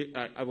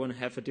I want to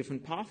have a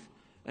different path,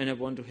 and I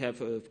want to have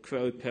a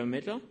query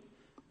parameter.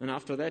 And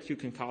after that, you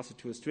can cast it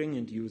to a string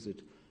and use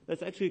it.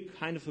 That's actually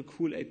kind of a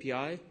cool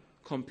API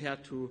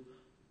compared to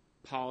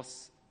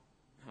parse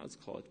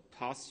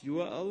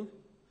URL,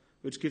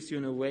 which gives you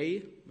an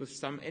array with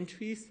some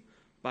entries,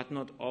 but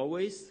not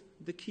always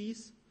the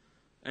keys.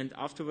 And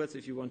afterwards,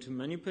 if you want to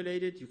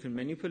manipulate it, you can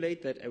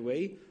manipulate that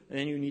array, and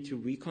then you need to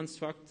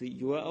reconstruct the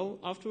URL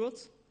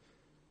afterwards,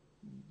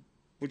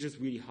 which is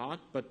really hard.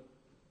 But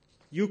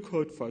you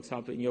could, for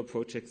example, in your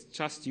projects,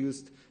 just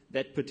use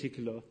that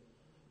particular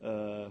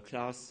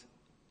class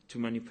to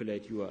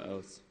manipulate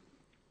URLs.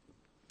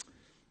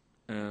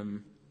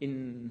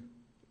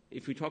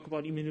 If we talk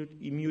about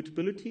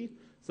immutability,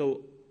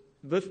 so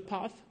with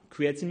path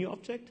creates a new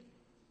object,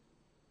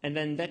 And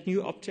then that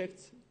new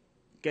object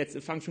gets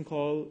a function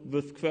call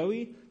with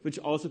query, which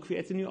also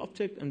creates a new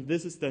object, and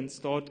this is then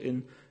stored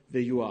in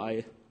the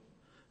URI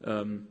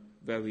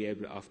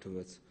variable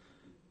afterwards.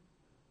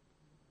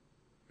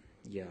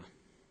 Yeah,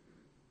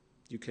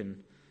 you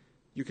can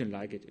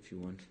like it if you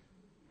want.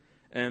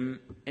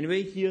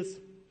 Anyway, here's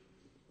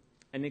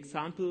an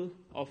example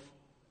of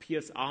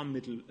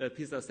PSR7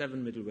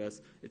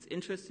 middlewares. It's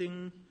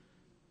interesting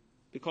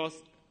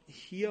because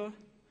here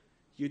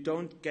you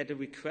don't get a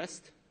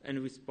request and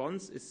a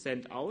response is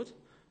sent out,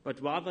 but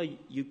rather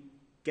you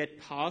get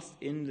passed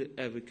in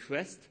a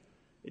request,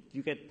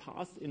 you get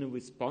passed in a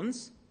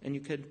response, and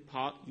you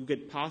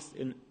get passed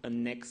in a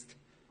next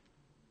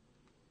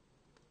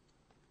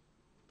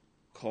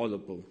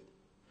callable.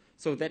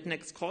 So that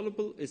next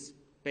callable is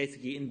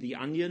basically in the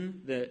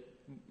onion,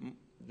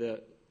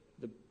 the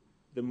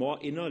more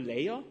inner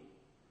layer.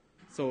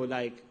 So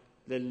like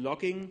the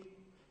logging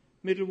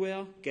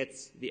middleware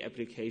gets the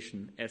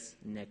application as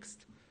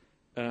next.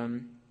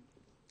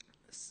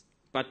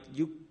 But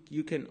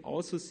you can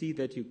also see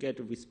that you get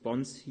a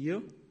response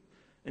here.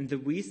 And the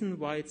reason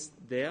why it's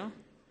there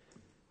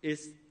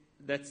is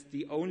that's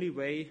the only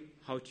way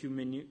how to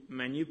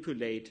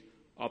manipulate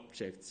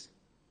objects,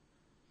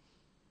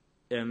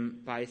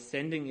 by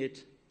sending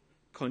it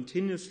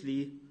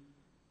continuously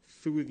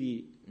through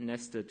the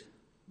nested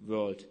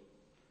world.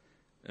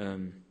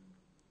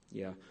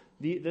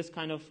 This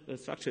kind of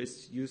structure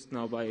is used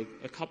now by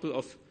a couple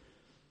of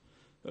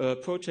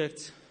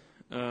projects.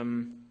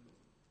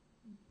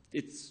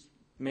 It's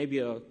maybe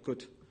a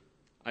good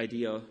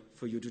idea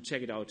for you to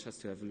check it out just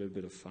to have a little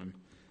bit of fun.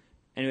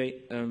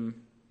 Anyway,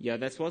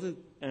 that's what it.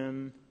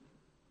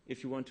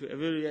 If you want to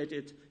evaluate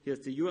it, here's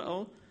the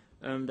URL.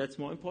 That's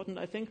more important,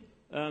 I think.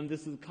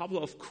 This is a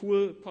couple of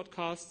cool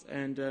podcasts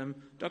and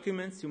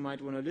documents you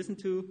might want to listen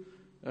to.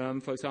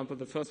 For example,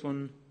 the first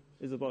one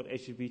is about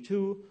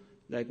HTTP2,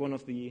 like one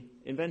of the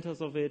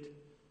inventors of it.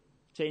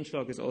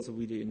 Changelog is also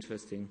really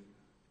interesting.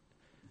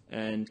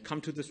 And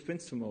come to the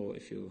sprints tomorrow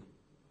if you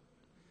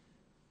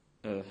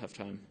have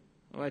time.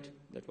 All right,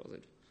 that was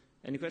it.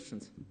 Any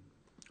questions?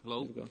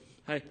 Hello.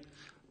 Hi.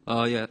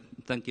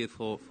 Thank you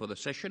for the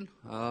session.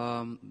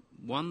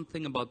 One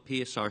thing about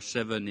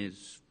PSR7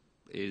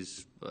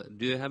 is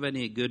do you have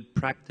any good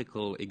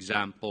practical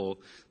example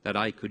that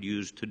I could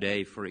use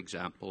today, for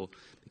example?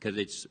 Because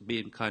it's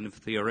been kind of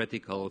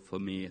theoretical for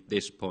me at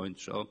this point,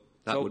 so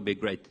that would be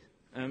great.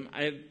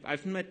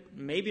 I've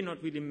maybe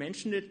not really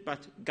mentioned it,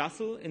 but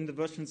Guzzle in the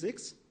version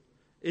 6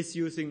 is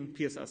using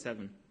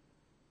PSR7.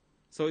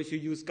 So if you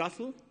use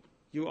Guzzle,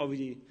 you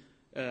already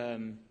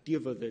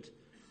deal with it.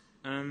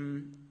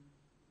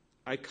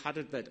 I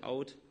cutted that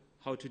out,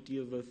 how to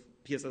deal with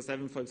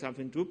PSR7, for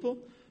example, in Drupal.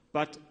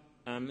 But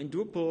in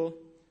Drupal,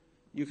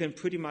 you can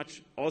pretty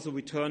much also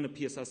return a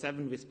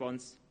PSR7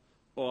 response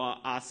or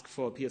ask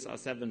for a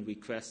PSR7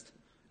 request.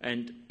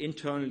 And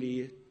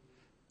internally,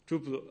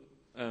 Drupal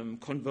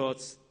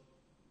converts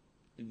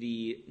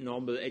the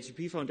normal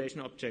HTTP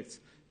Foundation objects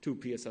to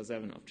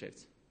PSR7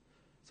 objects.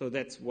 So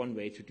that's one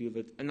way to deal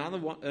with it. Another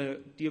way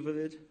to deal with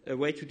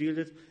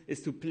it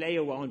is to play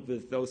around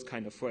with those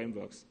kind of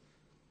frameworks.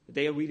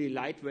 They are really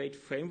lightweight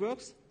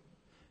frameworks,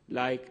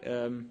 like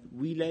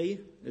Relay.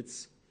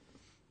 It's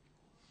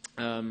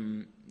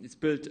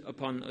built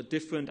upon a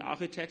different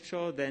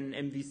architecture than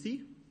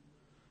MVC,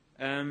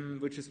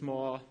 which is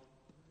more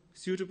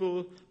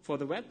suitable for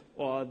the web,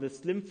 or the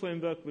Slim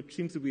framework, which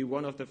seems to be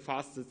one of the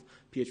fastest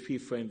PHP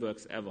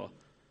frameworks ever.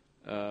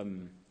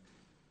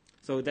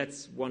 So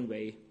that's one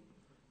way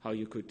how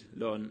you could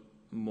learn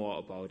more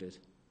about it.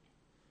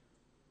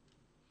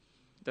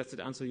 Does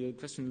it answer your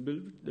question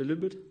a little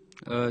bit?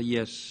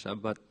 Yes,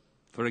 but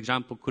for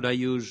example, could I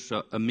use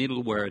a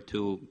middleware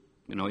to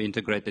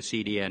integrate the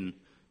CDN,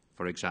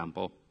 for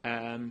example?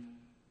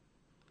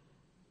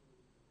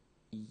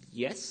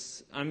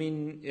 Yes. I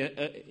mean,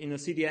 in a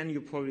CDN, you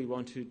probably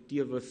want to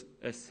deal with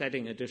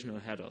setting additional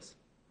headers,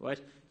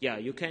 right? Yeah,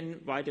 you can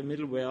write a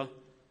middleware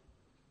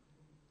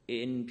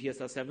in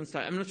PSR7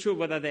 style. I'm not sure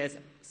whether there's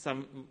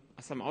some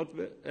out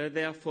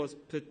there for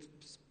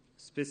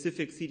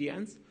specific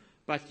CDNs,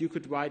 but you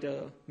could write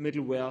a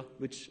middleware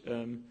which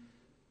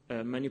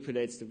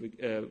manipulates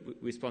the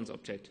response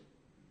object.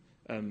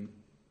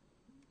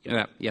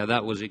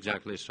 That was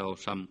exactly so.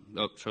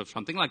 So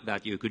something like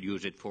that you could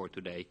use it for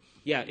today.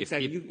 Yeah,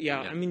 exactly.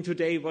 I mean,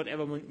 today,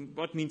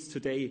 what means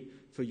today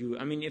for you?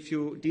 I mean, if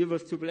you deal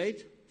with Drupal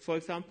 8, for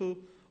example,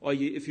 or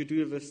if you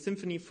deal with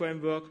Symfony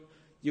framework,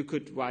 you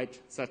could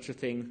write such a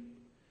thing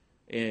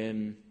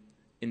in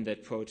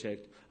that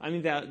project. I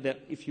mean,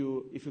 if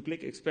you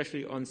click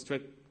especially on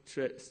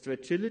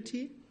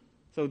Stretchility,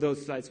 so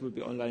those slides will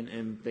be online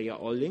and they are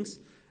all links.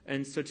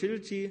 And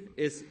Stretchility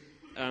is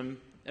a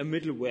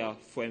middleware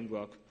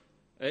framework.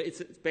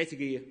 It's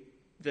basically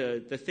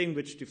the thing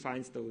which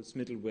defines those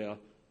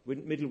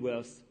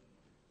middlewares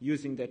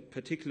using that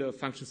particular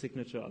function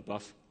signature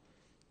above.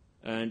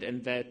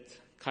 And that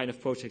kind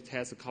of project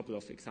has a couple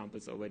of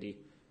examples already.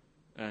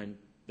 And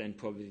then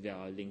probably there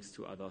are links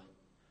to other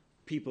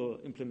people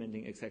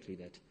implementing exactly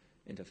that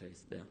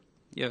interface there.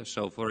 Yeah,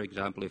 so for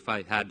example, if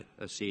I had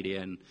a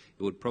CDN,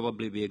 it would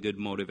probably be a good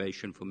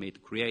motivation for me to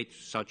create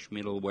such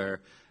middleware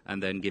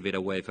and then give it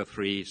away for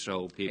free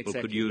so people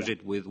could use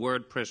it with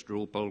WordPress,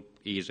 Drupal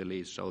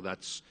easily. So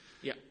that's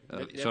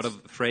sort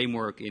of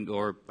framework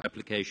or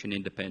application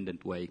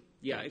independent way.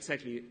 Yeah,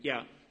 exactly.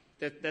 Yeah,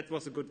 that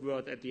was a good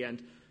word at the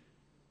end.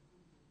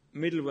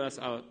 Middlewares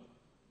are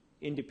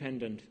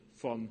independent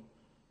from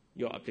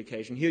your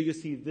application. Here you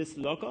see this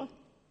logger,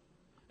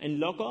 and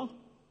logger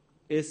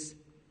is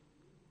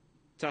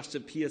just a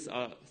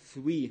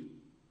PSR3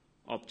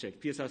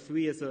 object.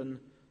 PSR3 is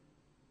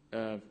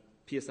a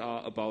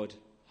PSR about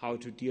how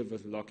to deal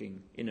with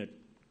logging in a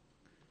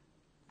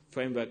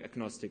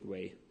framework-agnostic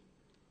way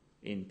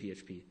in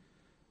PHP.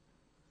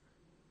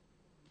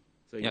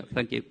 So yeah,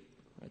 thank you.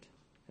 Right,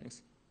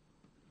 thanks.